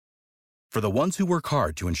For the ones who work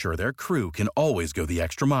hard to ensure their crew can always go the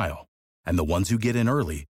extra mile, and the ones who get in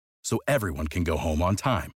early so everyone can go home on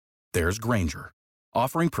time, there's Grainger,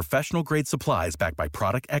 offering professional-grade supplies backed by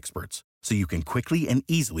product experts so you can quickly and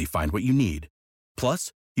easily find what you need.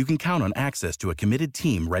 Plus, you can count on access to a committed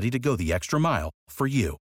team ready to go the extra mile for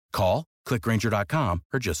you. Call, click Grainger.com,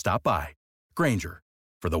 or just stop by. Grainger,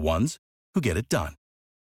 for the ones who get it done.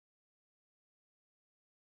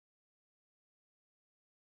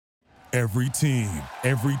 Every team,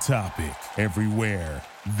 every topic, everywhere.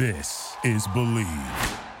 This is Believe.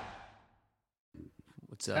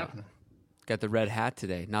 What's up? Got the red hat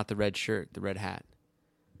today, not the red shirt, the red hat.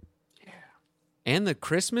 Yeah. And the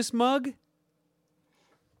Christmas mug?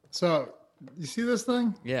 So, you see this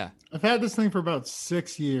thing? Yeah. I've had this thing for about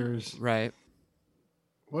 6 years. Right.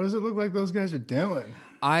 What does it look like those guys are doing?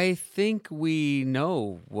 I think we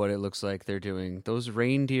know what it looks like they're doing. Those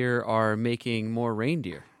reindeer are making more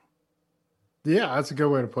reindeer. Yeah, that's a good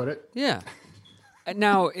way to put it. Yeah.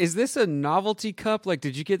 Now, is this a novelty cup? Like,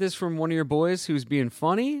 did you get this from one of your boys who's being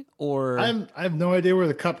funny, or? I have no idea where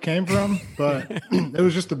the cup came from, but it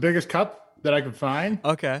was just the biggest cup that I could find.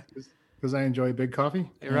 Okay. Because I enjoy big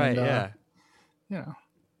coffee. Right, yeah. Yeah.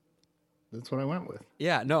 That's what I went with.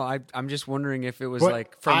 Yeah, no, I'm just wondering if it was But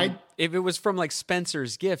like if it was from like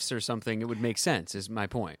Spencer's Gifts or something, it would make sense, is my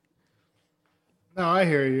point. No, I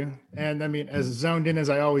hear you. And I mean, as zoned in as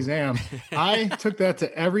I always am, I took that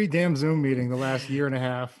to every damn Zoom meeting the last year and a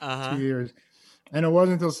half, 2 years. And it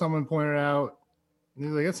wasn't until someone pointed out, they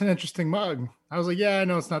were like, "It's an interesting mug." I was like, "Yeah, I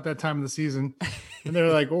know it's not that time of the season." And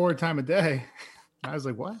they're like, "Or time of day." I was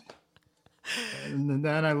like, "What?" And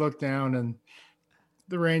then I looked down and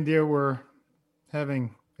the reindeer were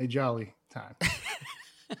having a jolly time.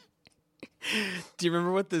 Do you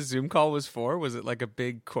remember what the Zoom call was for? Was it like a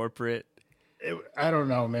big corporate? I don't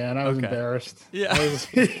know, man. I was embarrassed. Yeah. I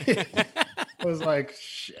was like,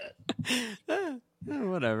 shit.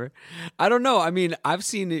 Whatever. I don't know. I mean, I've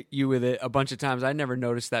seen you with it a bunch of times. I never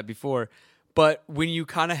noticed that before. But when you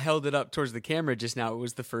kind of held it up towards the camera just now, it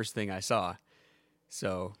was the first thing I saw.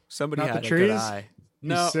 So somebody Not had the a trees? good eye. You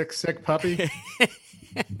No. sick puppy.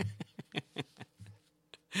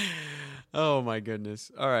 Oh, my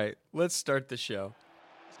goodness. All right. Let's start the show.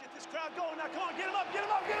 Let's get this crowd going. Now, come on. Get him up. Get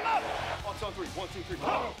him up. Get him up. Hawks on three. 1, 2, 3.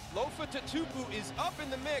 Go. Lofa Tatupu is up in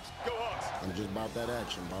the mix. Go, Hawks. I'm just about that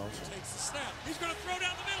action, boss. Takes the snap. He's going to throw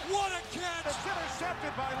down the middle. What a catch! It's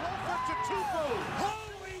intercepted by Lofa Tatupu.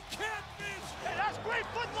 Holy catfish! Hey, that's great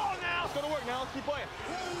football now. It's gonna work now. Let's keep playing.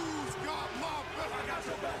 Who's got my back? I got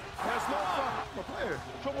your back. That's no fun. Player.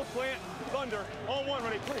 Trouble playing. Thunder. On one.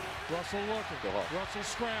 Ready. Play. Russell looking. Russell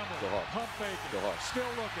scrambling. Pump faking. Still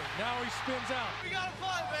looking. Now he spins out. We got to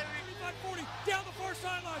fly, baby. 40 down the far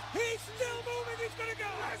sideline. He's still moving. He's going to go.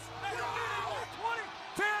 20.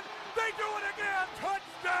 10. They do it again.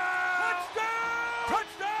 Touchdown.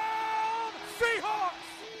 Touchdown. Seahawks.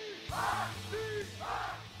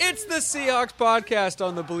 It's the Seahawks podcast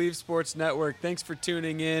on the Believe Sports Network. Thanks for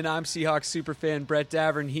tuning in. I'm Seahawks superfan Brett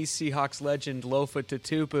Davern. He's Seahawks legend Lofa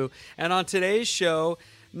Tatupu. And on today's show,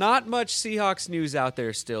 not much Seahawks news out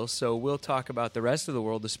there still, so we'll talk about the rest of the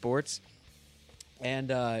world of sports. And,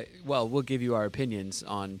 we'll give you our opinions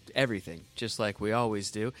on everything, just like we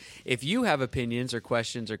always do. If you have opinions or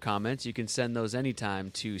questions or comments, you can send those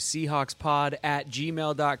anytime to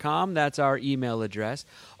seahawkspod@gmail.com. That's our email address.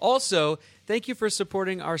 Also, thank you for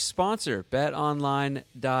supporting our sponsor, betonline.ag.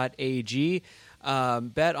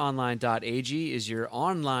 BetOnline.ag is your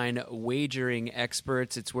online wagering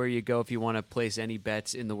experts. It's where you go if you want to place any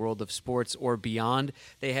bets in the world of sports or beyond.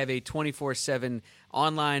 They have a 24/7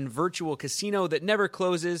 online virtual casino that never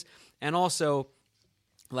closes. And also,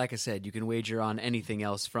 like I said, you can wager on anything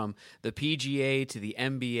else from the PGA to the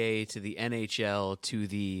NBA to the NHL to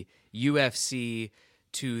the UFC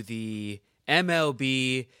to the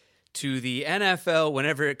MLB to the NFL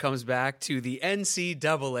whenever it comes back, to the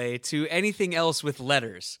NCAA, to anything else with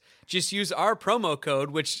letters. Just use our promo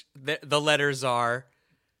code, which the letters are...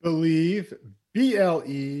 Believe,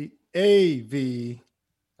 BLEAV.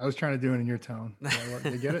 I was trying to do it in your tone.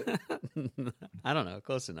 Did you get it? I don't know.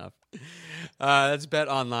 Close enough. That's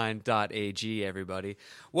betonline.ag, everybody.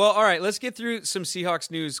 Well, all right, let's get through some Seahawks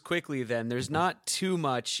news quickly then. There's not too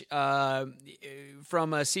much.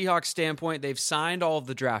 From a Seahawks standpoint, they've signed all of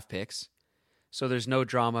the draft picks, so there's no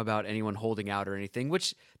drama about anyone holding out or anything,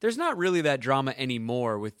 which there's not really that drama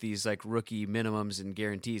anymore with these like rookie minimums and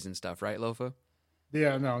guarantees and stuff, right, Lofa?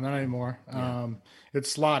 Yeah, no, not anymore. Yeah.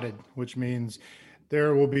 It's slotted, which means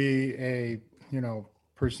there will be a,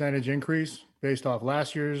 percentage increase based off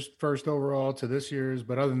last year's first overall to this year's.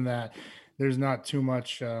 But other than that, there's not too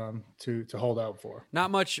much to hold out for. Not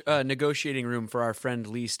much negotiating room for our friend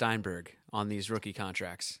Lee Steinberg on these rookie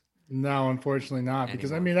contracts. No, unfortunately not.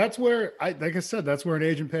 Because, I mean, that's where, like I said, that's where an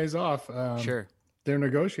agent pays off. Sure. Their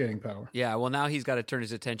negotiating power. Yeah, well, now he's got to turn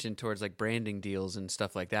his attention towards like branding deals and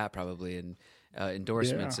stuff like that, probably, and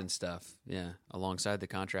endorsements and stuff. Yeah, alongside the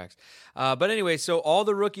contracts. But anyway, so all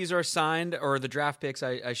the rookies are signed, or the draft picks,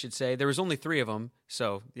 I should say. There was only 3 of them,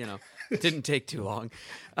 so it didn't take too long.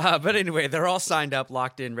 But anyway, they're all signed up,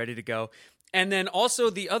 locked in, ready to go. And then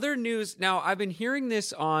also the other news. Now, I've been hearing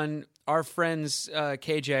this on our friends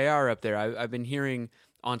KJR up there. I've been hearing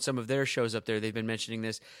on some of their shows up there, they've been mentioning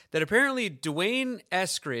this, that apparently Dwayne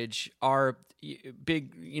Eskridge, our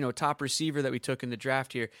big, top receiver that we took in the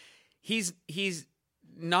draft here, he's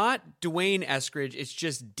not Dwayne Eskridge, it's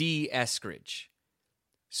just D. Eskridge.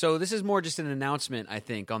 So this is more just an announcement, I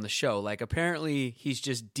think, on the show. Like, apparently he's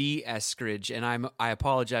just D. Eskridge, and I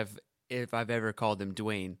apologize if I've ever called him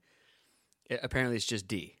Dwayne. Apparently it's just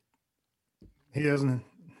D. He doesn't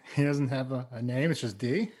have a name, it's just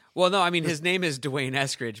D? Well, no, I mean, his name is Dwayne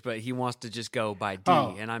Eskridge, but he wants to just go by D,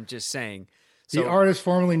 and I'm just saying. So, the artist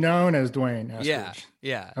formerly known as Dwayne Eskridge.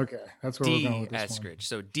 Yeah. Okay, that's where we're going with this Eskridge. one.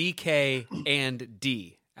 So DK and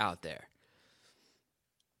D out there.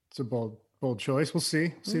 It's a bold choice. We'll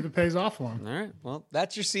see. See if it pays off for him. All right. Well,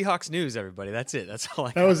 that's your Seahawks news, everybody. That's it. That's all I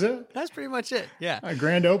got. That was it? That's pretty much it. Yeah.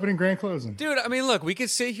 Grand opening, grand closing. Dude, I mean, look, we could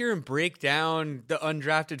sit here and break down the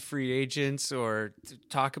undrafted free agents or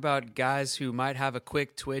talk about guys who might have a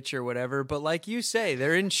quick twitch or whatever. But like you say,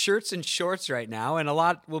 they're in shirts and shorts right now, and a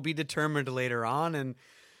lot will be determined later on. And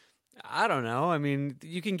I don't know. I mean,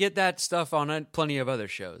 you can get that stuff on plenty of other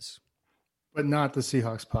shows. But not the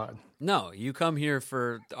Seahawks pod. No, you come here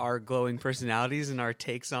for our glowing personalities and our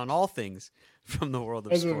takes on all things from the world of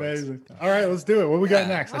That's sports. Amazing. All right, let's do it. What we got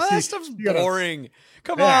next? That stuff's boring.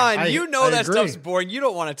 Come on. I that agree. Stuff's boring. You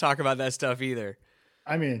don't want to talk about that stuff either.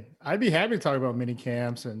 I mean, I'd be happy to talk about mini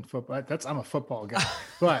camps and football. I'm a football guy.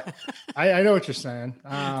 But I know what you're saying.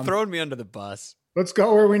 Throwing me under the bus. Let's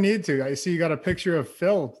go where we need to. I see you got a picture of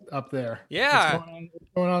Phil up there. Yeah.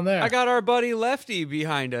 What's going on there? I got our buddy Lefty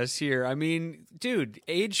behind us here. I mean, dude,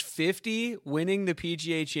 age 50, winning the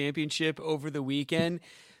PGA Championship over the weekend.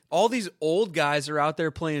 All these old guys are out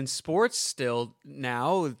there playing sports still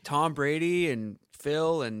now. Tom Brady and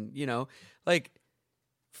Phil and, like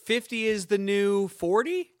 50 is the new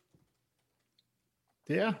 40?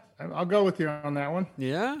 Yeah, I'll go with you on that one.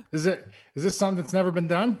 Yeah. Is this something that's never been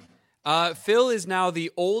done? Phil is now the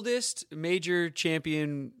oldest major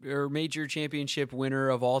championship winner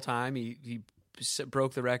of all time. He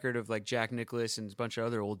broke the record of like Jack Nicklaus and a bunch of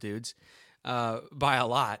other old dudes by a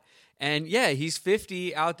lot. And yeah, he's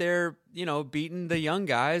 50 out there, beating the young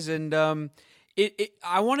guys. And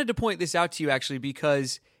I wanted to point this out to you actually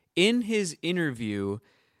because in his interview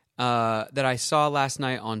that I saw last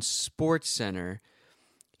night on SportsCenter,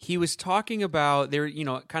 he was talking about, they were,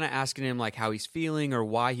 kind of asking him like how he's feeling or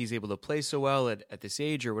why he's able to play so well at this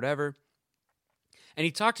age or whatever. And he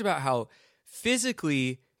talked about how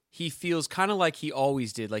physically he feels kind of like he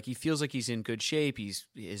always did. Like he feels like he's in good shape.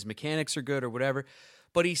 His mechanics are good or whatever.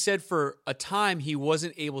 But he said for a time he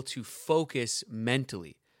wasn't able to focus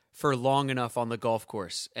mentally for long enough on the golf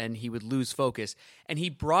course and he would lose focus. And he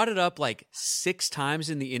brought it up like 6 times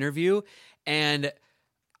in the interview. And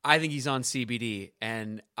I think he's on CBD,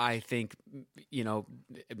 and I think,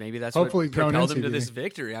 maybe that's hopefully what propelled him CBD to this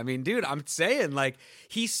victory. I mean, dude, I'm saying, like,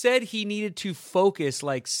 he said he needed to focus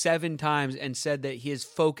like 7 times and said that his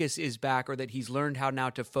focus is back or that he's learned how now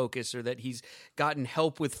to focus or that he's gotten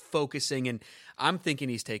help with focusing, and I'm thinking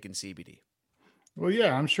he's taking CBD. Well,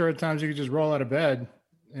 yeah, I'm sure at times you could just roll out of bed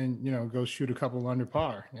and, go shoot a couple under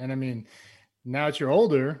par. And, I mean, now that you're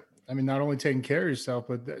older – not only taking care of yourself,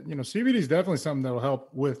 but CBD is definitely something that will help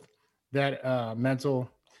with that mental,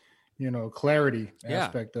 clarity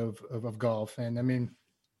aspect of golf. And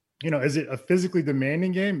is it a physically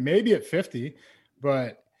demanding game? Maybe at 50,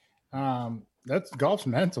 but that's golf's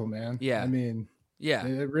mental, man. Yeah. Yeah,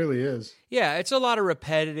 it really is. Yeah, it's a lot of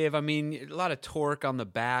repetitive. A lot of torque on the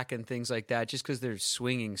back and things like that, just because they're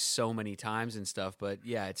swinging so many times and stuff. But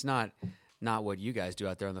yeah, it's not what you guys do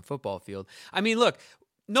out there on the football field. Look.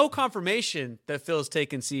 No confirmation that Phil's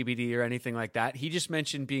taken CBD or anything like that. He just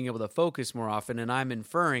mentioned being able to focus more often, and I'm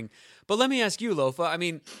inferring. But let me ask you,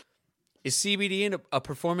 Lofa, is CBD a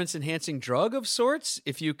performance-enhancing drug of sorts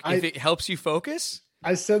if it helps you focus?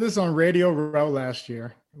 I said this on Radio Row last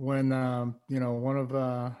year when, one of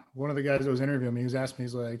the guys that was interviewing me, he was asking me,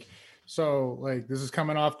 he's like, so like this is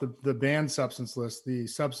coming off the banned substance list, the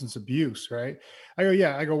substance abuse, right? I go,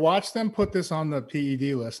 yeah. I go, watch them put this on the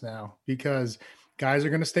PED list now because Guys are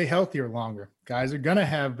going to stay healthier longer. Guys are going to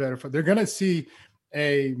have better. They're going to see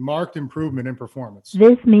a marked improvement in performance.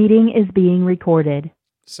 This meeting is being recorded.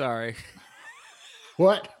 Sorry.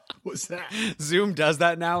 What was that? Zoom does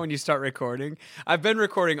that now when you start recording. I've been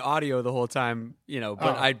recording audio the whole time, but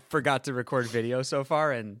I forgot to record video so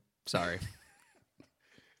far, and sorry.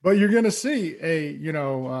 But you're going to see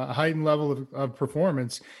a heightened level of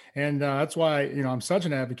performance, and that's why I'm such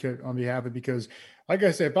an advocate on behalf of it, because, like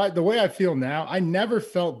I said, the way I feel now, I never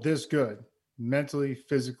felt this good mentally,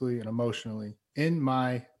 physically, and emotionally in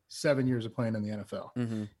my 7 years of playing in the NFL.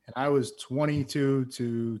 Mm-hmm. And I was 22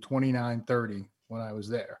 to 29, 30 when I was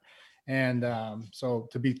there, and so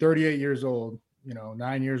to be 38 years old,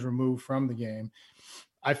 9 years removed from the game,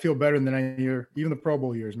 I feel better than any year, even the Pro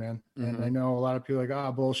Bowl years, man. Mm-hmm. And I know a lot of people are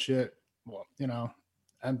like, bullshit. Well,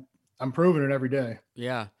 I'm proving it every day.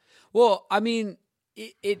 Yeah. Well, I mean,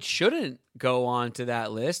 it shouldn't go on to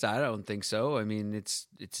that list. I don't think so. I mean, it's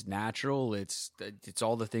natural. It's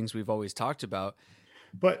all the things we've always talked about.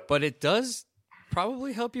 But it does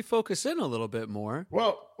probably help you focus in a little bit more.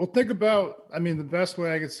 Well, think about, the best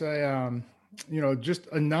way I could say, just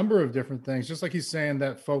a number of different things, just like he's saying,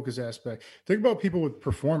 that focus aspect. Think about people with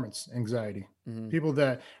performance anxiety, Mm-hmm. people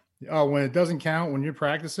that, when it doesn't count, when you're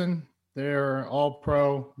practicing, they're all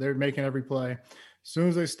pro, they're making every play. As soon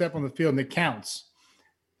as they step on the field and it counts,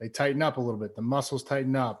 they tighten up a little bit. The muscles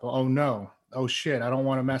tighten up. Oh no. Oh shit. I don't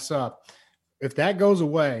want to mess up. If that goes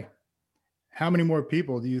away, how many more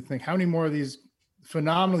people do you think, how many more of these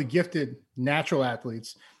phenomenally gifted natural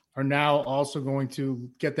athletes are now also going to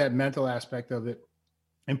get that mental aspect of it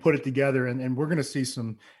and put it together? And we're going to see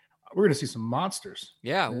some monsters.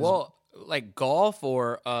 Yeah. Well, like golf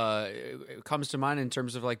or it comes to mind in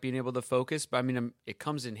terms of like being able to focus, but it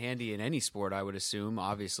comes in handy in any sport, I would assume,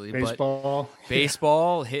 obviously. Baseball,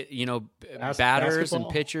 hit, batters basketball. And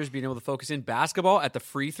pitchers being able to focus in basketball at the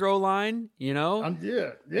free throw line, You're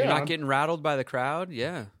not getting rattled by the crowd.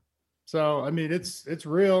 Yeah. So, it's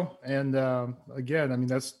real. And again,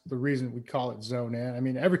 that's the reason we call it Zone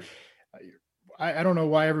In. I don't know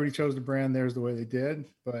why everybody chose the brand theirs the way they did,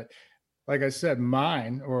 but like I said,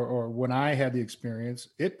 mine or when I had the experience,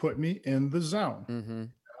 it put me in the zone. Mm-hmm.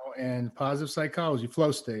 And positive psychology,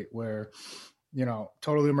 flow state, where,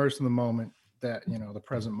 totally immersed in the moment, that, the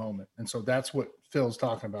present moment. And so that's what Phil's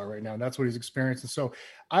talking about right now. That's what he's experiencing. So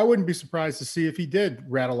I wouldn't be surprised to see if he did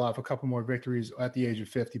rattle off a couple more victories at the age of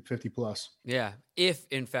 50 plus. Yeah. If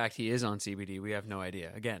in fact he is on CBD, we have no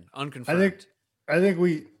idea. Again, unconfirmed. I think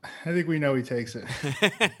we know he takes it.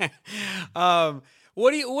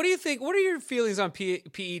 What do you think? What are your feelings on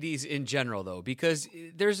PEDs in general, though? Because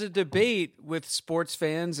there's a debate with sports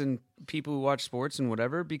fans and people who watch sports and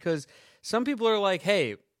whatever, because some people are like,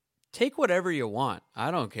 hey, take whatever you want. I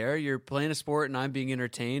don't care. You're playing a sport and I'm being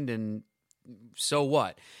entertained, and so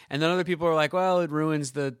what? And then other people are like, well, it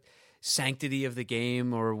ruins the sanctity of the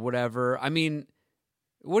game or whatever.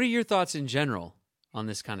 What are your thoughts in general on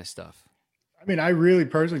this kind of stuff? I really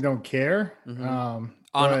personally don't care. Mm-hmm.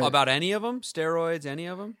 About any of them? Steroids, any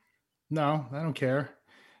of them? No, I don't care.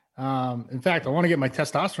 In fact, I want to get my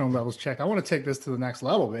testosterone levels checked. I want to take this to the next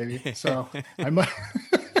level, baby. So I might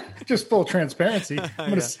just full transparency.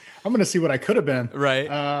 I'm gonna see what I could have been.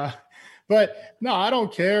 Right. But no, I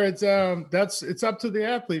don't care. It's it's up to the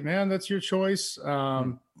athlete, man. That's your choice.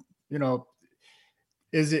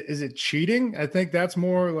 Is it cheating? I think that's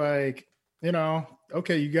more like,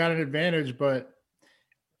 okay, you got an advantage, but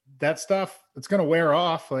that stuff, it's going to wear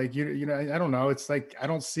off. Like, I don't know. It's like, I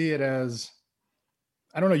don't see it as,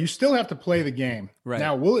 I don't know. You still have to play the game. Right.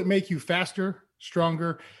 Now, will it make you faster,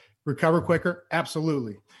 stronger, recover quicker?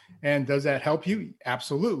 Absolutely. And does that help you?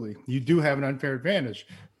 Absolutely. You do have an unfair advantage,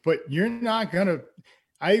 but you're not going to,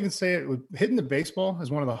 I even say it with hitting the baseball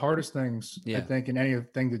is one of the hardest things, I think, in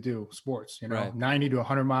anything to do sports, right. 90 to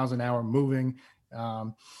 100 miles an hour moving,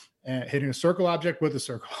 and hitting a circle object with a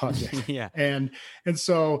circle object. Yeah. And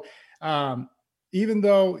so, even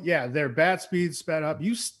though, their bat speed sped up,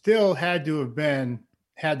 you still had to have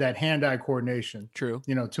had that hand-eye coordination. True.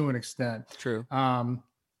 To an extent. True.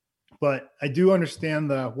 But I do understand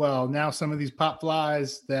now some of these pop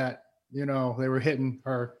flies that, they were hitting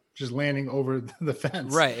are just landing over the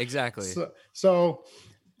fence. Right. Exactly. So,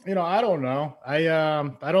 I don't know. I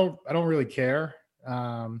don't really care.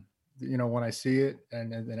 When I see it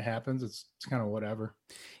and it happens, it's kind of whatever.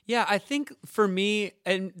 Yeah, I think for me,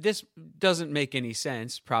 and this doesn't make any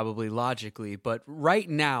sense probably logically, but right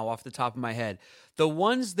now off the top of my head, the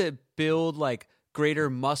ones that build like greater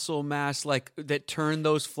muscle mass, like that turn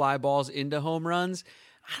those fly balls into home runs,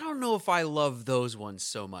 I don't know if I love those ones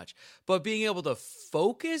so much. But being able to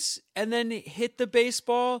focus and then hit the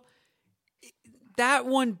baseball, that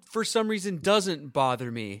one, for some reason, doesn't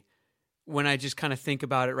bother me when I just kind of think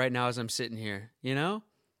about it right now as I'm sitting here, you know?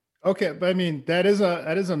 Okay, but I mean that is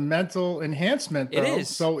a mental enhancement, though. It is.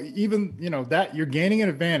 So even that you're gaining an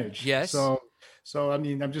advantage. Yes. So I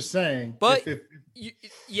mean, I'm just saying. But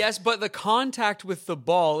yes, but the contact with the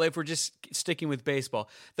ball, if we're just sticking with baseball,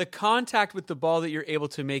 the contact with the ball that you're able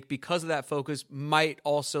to make because of that focus might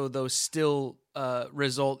also, though, still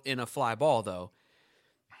result in a fly ball, though,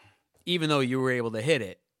 even though you were able to hit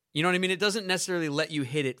it. You know what I mean? It doesn't necessarily let you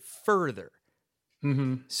hit it further.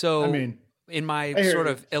 Mm-hmm. So, I mean, in my sort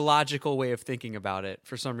of illogical way of thinking about it,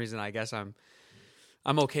 for some reason, I guess I'm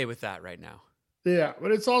okay with that right now. Yeah,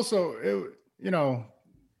 but it's also,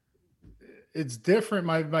 it's different.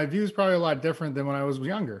 My view is probably a lot different than when I was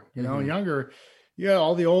younger. Younger,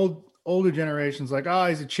 all the older generations like, oh,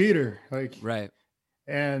 he's a cheater, like right.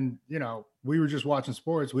 And we were just watching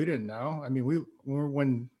sports. We didn't know. I mean, we were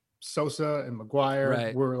when Sosa and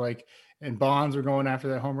McGuire were like, and Bonds were going after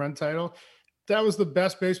that home run title. That was the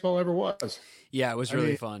best baseball ever was. Yeah, it was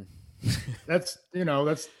really fun. That's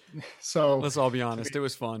so. Let's all be honest. It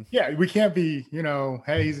was fun. Yeah, we can't be,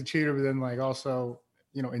 hey, he's a cheater, but then like also,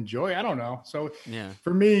 enjoy. I don't know. So yeah,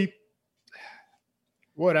 for me,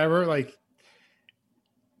 whatever. Like,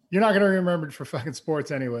 you're not going to be remembered for fucking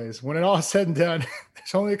sports, anyways. When it all is said and done,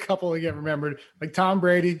 there's only a couple that get remembered. Like Tom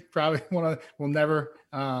Brady, probably will never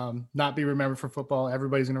not be remembered for football.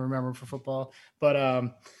 Everybody's going to remember him for football, but I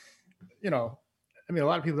mean, a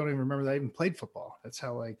lot of people don't even remember that I even played football. That's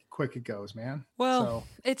how like quick it goes, man. Well,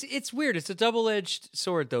 it's weird. It's a double-edged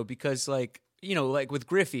sword though, because like with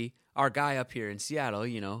Griffey, our guy up here in Seattle,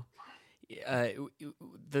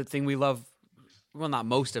 the thing we love, well, not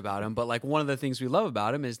most about him, but like one of the things we love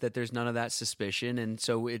about him is that there's none of that suspicion, and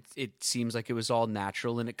so it seems like it was all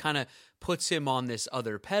natural, and it kind of puts him on this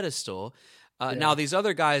other pedestal. Now these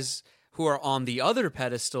other guys who are on the other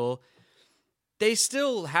pedestal, they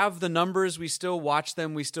still have the numbers. We still watch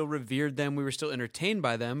them. We still revered them. We were still entertained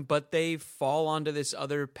by them, but they fall onto this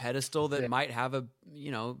other pedestal that might have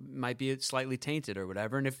might be slightly tainted or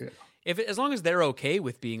whatever. And as long as they're okay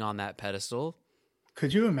with being on that pedestal.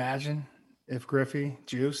 Could you imagine if Griffey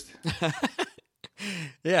juiced?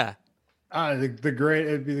 Yeah. It'd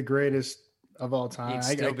be the greatest of all time.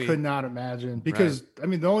 I could not imagine because I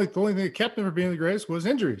mean, the only thing that kept him from being the greatest was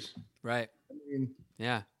injuries. Right. I mean,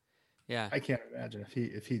 yeah. I can't imagine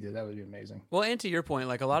if he did. That would be amazing. Well, and to your point,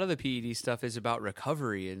 like a lot of the PED stuff is about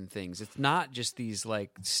recovery and things. It's not just these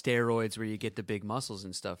like steroids where you get the big muscles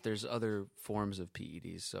and stuff. There's other forms of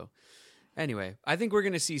PEDs. So anyway, I think we're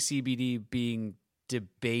going to see CBD being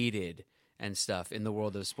debated and stuff in the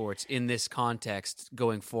world of sports in this context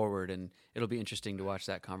going forward, and it'll be interesting to watch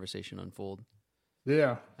that conversation unfold.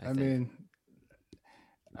 Yeah, I mean,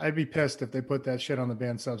 I'd be pissed if they put that shit on the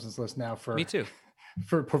banned substance list now for me too.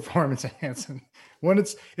 For performance enhancing, when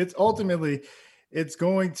it's ultimately it's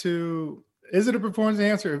going to, is it a performance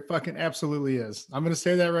enhancer? It fucking absolutely is. I'm going to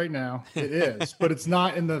say that right now. It is, but it's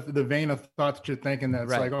not in the vein of thought that you're thinking that's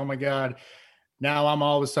like, oh my God, now I'm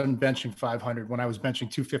all of a sudden benching 500 when I was benching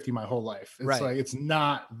 250 my whole life. It's like, it's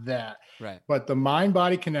not that. Right. But the mind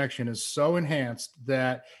body connection is so enhanced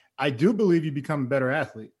that I do believe you become a better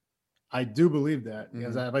athlete. I do believe that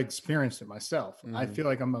because I've experienced it myself. I feel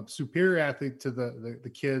like I'm a superior athlete to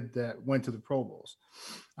the kid that went to the Pro Bowls.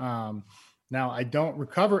 Now I don't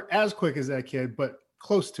recover as quick as that kid, but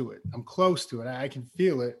close to it. I'm close to it. I can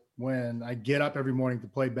feel it when I get up every morning to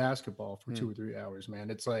play basketball for 2 or 3 hours, man.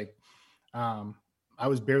 It's like, I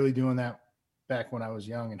was barely doing that back when I was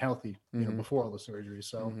young and healthy, before all the surgery.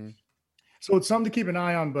 So, so it's something to keep an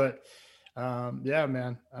eye on, but yeah,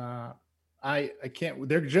 man, I can't,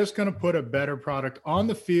 they're just going to put a better product on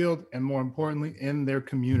the field and more importantly in their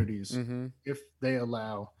communities if they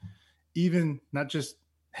allow even not just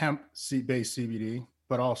hemp-based CBD,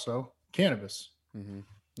 but also cannabis.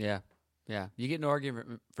 Yeah. Yeah. You get no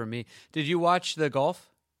argument from me. Did you watch the golf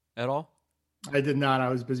at all? I did not. I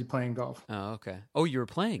was busy playing golf. Oh, okay. Oh, you were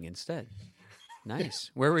playing instead.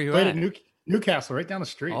 Nice. Where were you Played at? Newcastle, right down the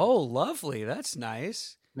street. Oh, lovely. That's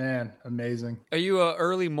nice. Man, amazing. Are you a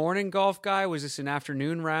early morning golf guy? Was this an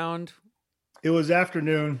afternoon round? It was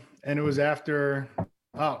afternoon, and it was after.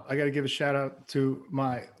 Oh, I got to give a shout out to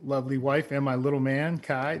my lovely wife and my little man,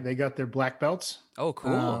 Kai. They got their black belts. Oh,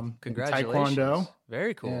 cool. Congratulations. Taekwondo.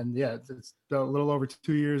 Very cool. And yeah, it's a little over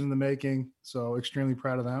 2 years in the making. So extremely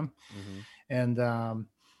proud of them. And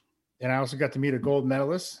I also got to meet a gold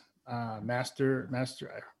medalist, Master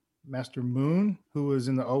Moon, who was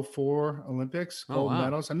in the 2004 Olympics, gold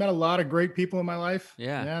medals. I met a lot of great people in my life.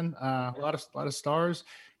 Yeah. Man, a lot of stars.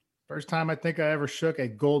 First time I think I ever shook a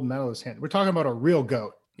gold medalist hand. We're talking about a real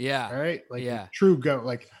GOAT. Yeah. Right. Like yeah. a true GOAT.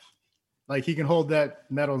 Like he can hold that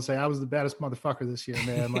medal and say, I was the baddest motherfucker this year,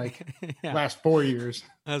 man. Like Yeah. last 4 years.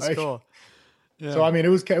 That's Like, cool. Yeah. So, I mean, it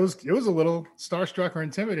was a little starstruck or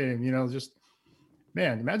intimidating, just,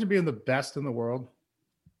 man, imagine being the best in the world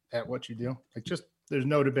at what you do. Like, just, there's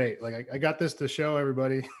no debate. Like, I got this to show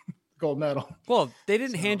everybody gold medal. Well, they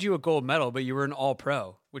didn't hand you a gold medal, but you were an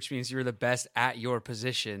all-pro, which means you were the best at your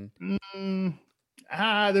position.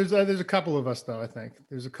 There's a couple of us, though, I think.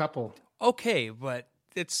 There's a couple. Okay, but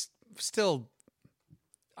it's still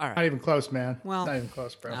all right. Not even close, man. Well, not even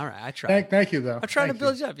close, bro. All right, I tried. Thank you, though. I'm trying to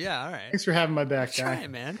build you up. Yeah, all right. Thanks for having my back, guy. Try it,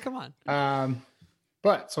 man. Come on.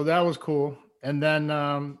 But so that was cool. And then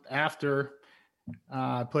after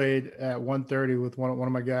I played at 1:30 with one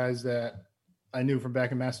of my guys that I knew from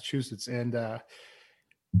back in Massachusetts. And what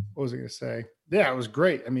was I going to say? Yeah, it was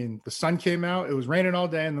great. I mean, the sun came out. It was raining all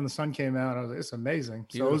day, and then the sun came out. And I was like, it's amazing.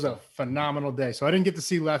 Beautiful. So it was a phenomenal day. So I didn't get to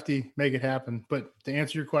see Lefty make it happen. But to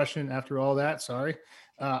answer your question, after all that, sorry,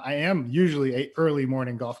 I am usually an early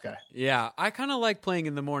morning golf guy. Yeah, I kind of like playing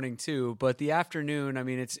in the morning too, but the afternoon, I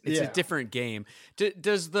mean, it's a different game.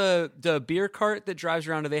 Does the beer cart that drives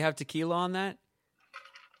around, do they have tequila on that?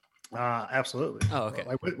 Absolutely. Oh, okay.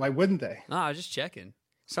 Why wouldn't they? No, I was just checking.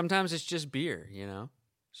 Sometimes it's just beer,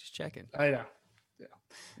 Just checking. I know. Yeah.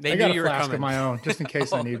 They I knew got a you were flask coming. of my own just in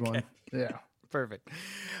case I need okay. one. Yeah. Perfect.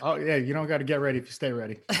 Oh yeah, you don't got to get ready if you stay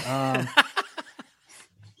ready.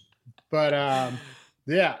 But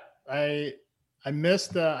yeah, I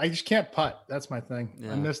missed. I just can't putt. That's my thing.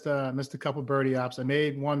 Yeah. I missed a couple birdie ops. I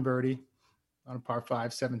made one birdie on a par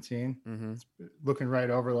 5, 17. Mm-hmm. Looking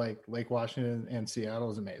right over like Lake Washington and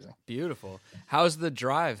Seattle is amazing. Beautiful. How's the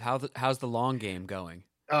drive? How's the long game going?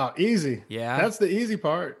 Oh, easy. Yeah. That's the easy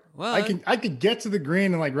part. Well, I could get to the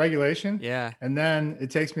green in like regulation. Yeah. And then it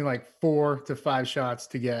takes me like 4 to 5 shots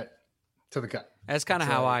to get to the cut. That's kind of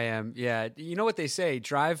how I am. Yeah. You know what they say?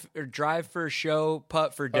 Drive for show,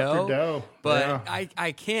 putt for dough. But yeah.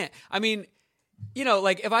 I can't. I mean,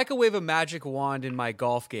 like if I could wave a magic wand in my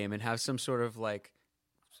golf game and have some sort of like,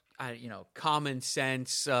 common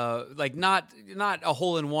sense, like not a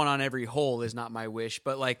hole in one on every hole is not my wish,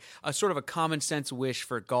 but like a sort of a common sense wish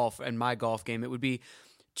for golf and my golf game, it would be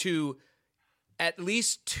to at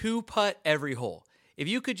least 2 putt every hole. If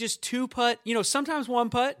you could just 2 putt, sometimes 1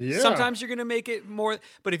 putt, sometimes you're going to make it more,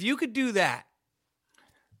 but if you could do that,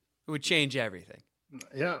 it would change everything.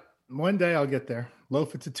 Yeah. One day I'll get there.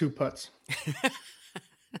 Loaf it to 2 putts.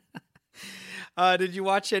 Did you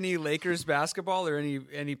watch any Lakers basketball or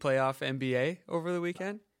any playoff NBA over the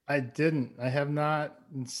weekend? I didn't. I have not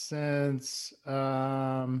since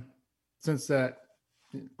that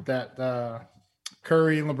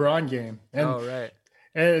Curry and LeBron game. And, right.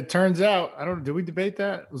 And it turns out, did we debate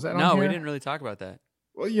that? Was that on here? No, we didn't really talk about that.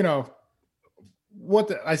 Well,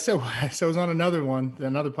 I said it was on another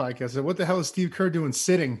podcast. I said, what the hell is Steve Kerr doing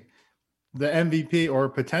sitting the MVP or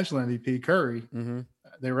potential MVP Curry? Mm-hmm.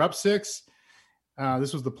 They were up 6.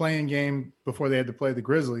 This was the playing game before they had to play the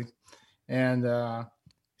Grizzlies, and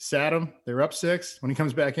sat him. They were up 6. When he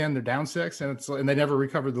comes back in, they're down 6, and they never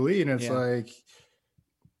recovered the lead. And it's like,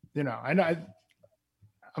 I know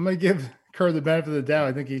I'm gonna give Kerr the benefit of the doubt.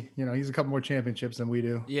 I think he's a couple more championships than we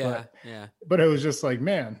do. Yeah, But it was just like,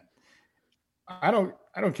 man, I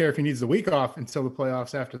don't care if he needs the week off until the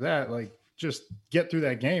playoffs after that. Like, just get through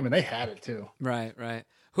that game, and they had it too. Right.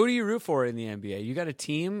 Who do you root for in the NBA? You got a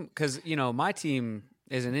team? Because, my team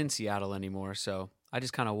isn't in Seattle anymore, so I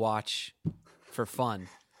just kind of watch for fun.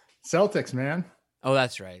 Celtics, man. Oh,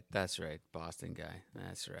 that's right. Boston guy.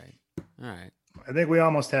 That's right. All right. I think we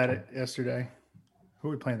almost had it yesterday. Who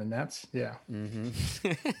are we playing? The Nets? Yeah. Mm-hmm.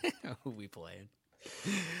 Who we playing?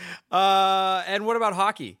 And what about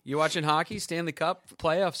hockey? You watching hockey? Stanley Cup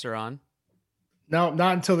playoffs are on. No,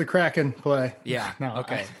 not until the Kraken play. Yeah. No.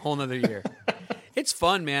 Okay. Whole nother year. It's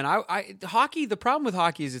fun, man. Hockey. The problem with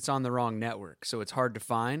hockey is it's on the wrong network, so it's hard to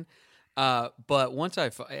find. But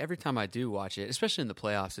every time I do watch it, especially in the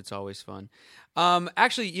playoffs, it's always fun.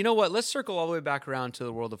 Actually, you know what? Let's circle all the way back around to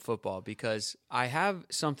the world of football, because I have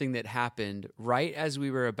something that happened right as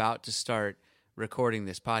we were about to start recording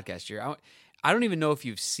this podcast here. I don't even know if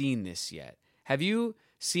you've seen this yet. Have you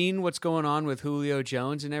seen what's going on with Julio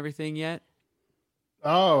Jones and everything yet?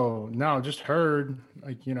 Oh, no, just heard,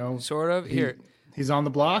 sort of. Here. He's on the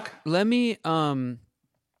block. Let me, hold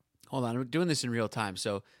on. I'm doing this in real time.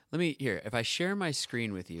 So if I share my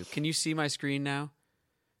screen with you, can you see my screen now?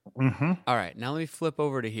 Mm-hmm. All right. Now let me flip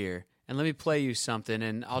over to here and let me play you something,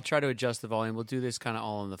 and I'll try to adjust the volume. We'll do this kind of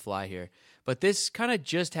all on the fly here. But this kind of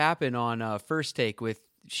just happened on First Take with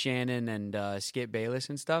Shannon and Skip Bayless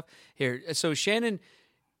and stuff. Here. So Shannon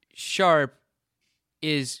Sharp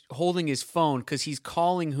is holding his phone because he's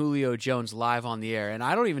calling Julio Jones live on the air, and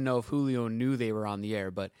I don't even know if Julio knew they were on the air.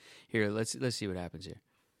 But here, let's see what happens here.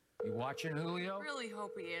 You watching Julio? Really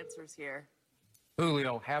hope he answers here.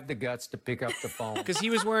 Julio, have the guts to pick up the phone. Because he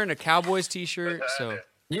was wearing a Cowboys t-shirt, so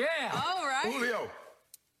yeah. All right. Julio.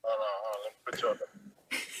 Hold on. Let me put you on.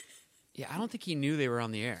 yeah, I don't think he knew they were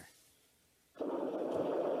on the air. Can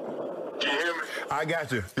you hear me? I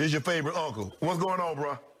got you. This is your favorite uncle. What's going on, bro?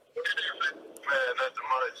 Man, nothing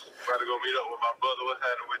much. About to go meet up with my brother. What's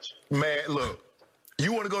happening with you? Man, look.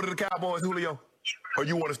 You want to go to the Cowboys, Julio? Or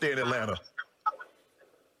you want to stay in Atlanta?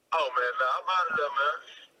 Oh, man, nah, I'm out of there, man.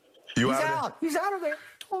 You out? He's out of there.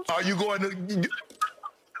 Are you going to...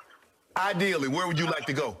 Ideally, where would you like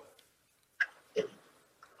to go?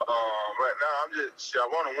 Right now, I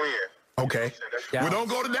want to win. Okay. Well, don't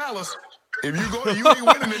go to Dallas. If you go, you ain't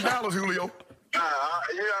winning in Dallas, Julio. You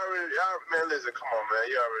already, man, listen, come on, man.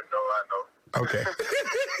 You already know I know. Okay.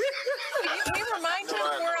 Can you remind him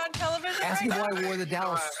we're on television Ask him why I wore the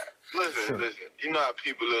Dallas. Listen. You know how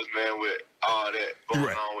people is, man, with all that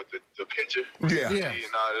going on with the picture. Yeah. And all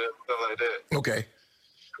that stuff like that. Okay.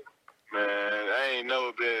 Man, I ain't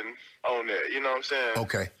never been on that. You know what I'm saying?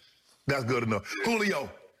 Okay. That's good enough. Yeah. Julio,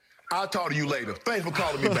 I'll talk to you later. Thanks for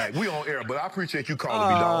calling me back. We on air, but I appreciate you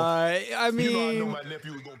calling me, dog. I mean, I know my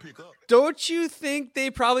nephew was going to pick up. Don't you think they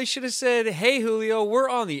probably should have said, hey, Julio, we're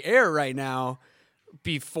on the air right now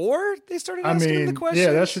before they started asking him the questions?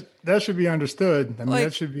 Yeah, that should be understood. I mean,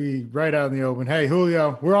 that should be right out in the open. Hey,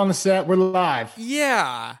 Julio, we're on the set. We're live.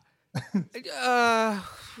 Yeah.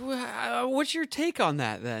 What's your take on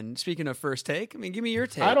that then? Speaking of first take, I mean, give me your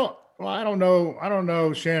take. I don't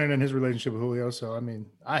know Shannon and his relationship with Julio, so I mean,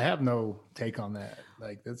 I have no take on that.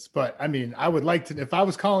 But I mean, I would like to, if I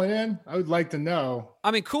was calling in, I would like to know. I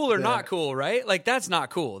mean, cool or not cool, right? Like, that's not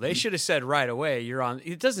cool. They should have said right away, you're on.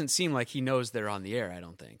 It doesn't seem like he knows they're on the air, I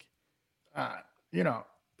don't think.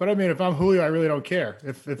 But I mean, if I'm Julio, I really don't care.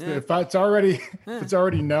 If it's already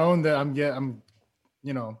known that I'm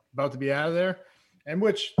about to be out of there, and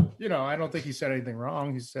which, I don't think he said anything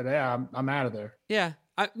wrong. He said, yeah, I'm out of there. Yeah.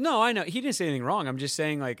 I know. He didn't say anything wrong. I'm just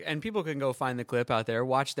saying, and people can go find the clip out there,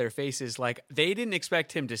 watch their faces. Like, they didn't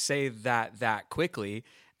expect him to say that quickly.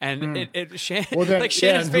 And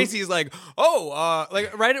Shannon's face, he's like,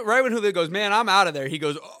 right when Julio goes, man, I'm out of there. He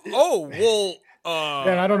goes, and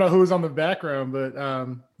I don't know who was on the background, but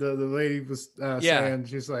the lady was saying,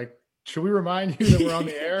 she's like, should we remind you that we're on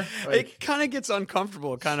the air? It kind of gets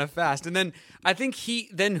uncomfortable kind of fast. And then I think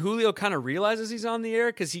Julio kind of realizes he's on the air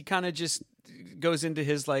because he kind of just goes into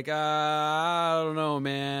his I don't know,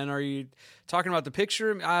 man. Are you talking about the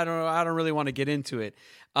picture? I don't know. I don't really want to get into it.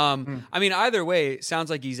 I mean, either way, it sounds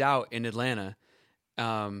like he's out in Atlanta.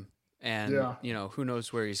 Who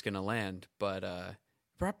knows where he's going to land, but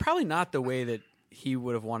probably not the way that he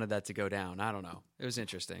would have wanted that to go down. I don't know. It was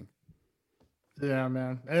interesting. Yeah,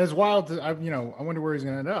 man. And it's wild. I wonder where he's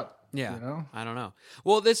going to end up. Yeah. I don't know.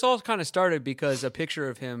 Well, this all kind of started because a picture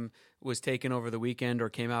of him was taken over the weekend or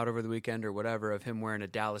came out over the weekend or whatever of him wearing a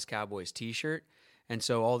Dallas Cowboys t-shirt. And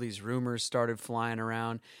so all these rumors started flying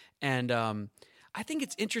around. And I think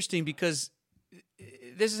it's interesting because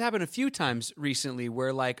this has happened a few times recently where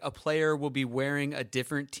a player will be wearing a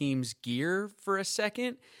different team's gear for a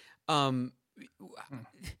second. Do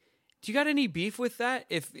you got any beef with that?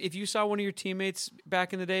 If you saw one of your teammates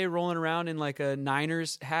back in the day rolling around in a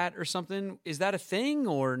Niners hat or something, is that a thing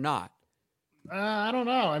or not? I don't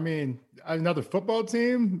know. I mean, another football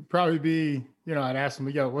team probably be, I'd ask them,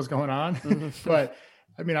 what's going on? But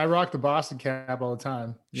I mean, I rock the Boston cap all the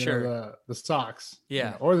time. The Sox,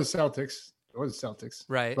 or the Celtics.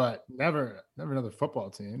 Right. But never another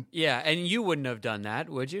football team. Yeah. And you wouldn't have done that,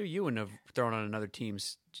 would you? You wouldn't have thrown on another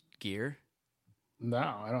team's gear. No,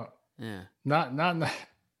 I don't. Yeah.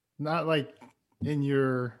 Not like in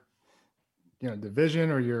your,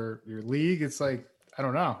 division or your league. It's I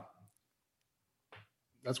don't know.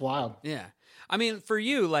 That's wild. Yeah. I mean, for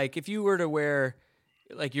you, if you were to wear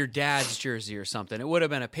your dad's jersey or something, it would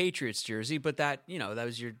have been a Patriots jersey, but that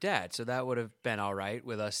was your dad. So that would have been all right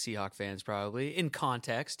with us Seahawk fans, probably in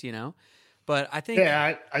context, But I think,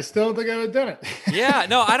 I still don't think I would have done it. Yeah,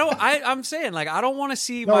 no, I don't. I'm saying I don't want to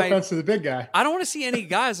see no offense to the big guy. I don't want to see any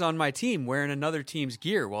guys on my team wearing another team's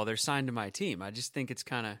gear while they're signed to my team. I just think it's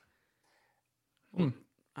kind of,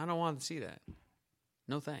 I don't want to see that.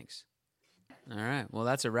 No thanks. All right. Well,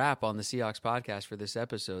 that's a wrap on the Seahawks podcast for this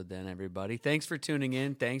episode then, everybody. Thanks for tuning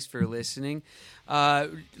in. Thanks for listening.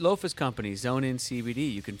 Lofus Company, Zone In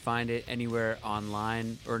CBD. You can find it anywhere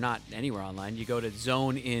online, or not anywhere online. You go to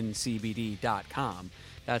zoneincbd.com.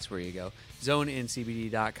 That's where you go.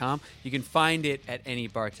 ZoneInCBD.com. You can find it at any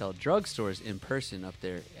Bartell drugstores in person up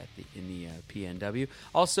there in the PNW.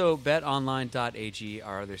 Also, betonline.ag,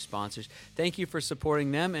 our other sponsors. Thank you for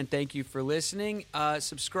supporting them, and thank you for listening.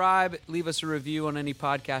 Subscribe, leave us a review on any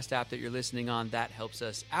podcast app that you're listening on. That helps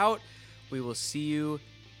us out. We will see you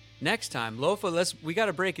next time. Lofa, we got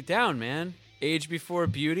to break it down, man. Age before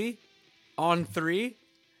beauty on 3.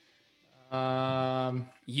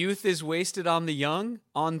 Youth is wasted on the young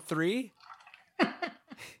on 3.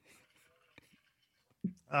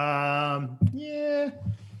 Yeah,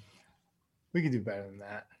 we can do better than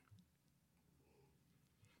that.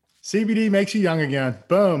 CBD makes you young again.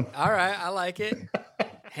 Boom. All right, I like it.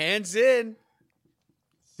 Hands in.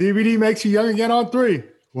 CBD makes you young again on 3.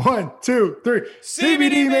 1, 2, 3.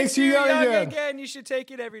 CBD makes you young again. You should take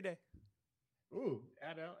it every day. Ooh,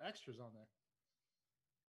 add extras on there.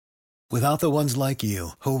 Without the ones like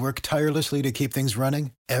you, who work tirelessly to keep things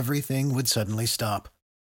running, everything would suddenly stop.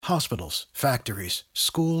 Hospitals, factories,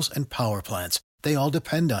 schools, and power plants, they all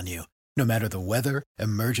depend on you. No matter the weather,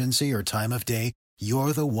 emergency, or time of day,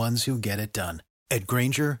 you're the ones who get it done. At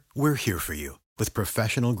Grainger, we're here for you with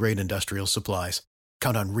professional-grade industrial supplies.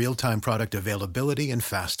 Count on real-time product availability and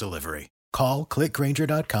fast delivery. Call, click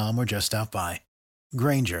Grainger.com, or just stop by.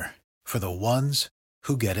 Grainger, for the ones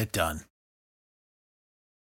who get it done.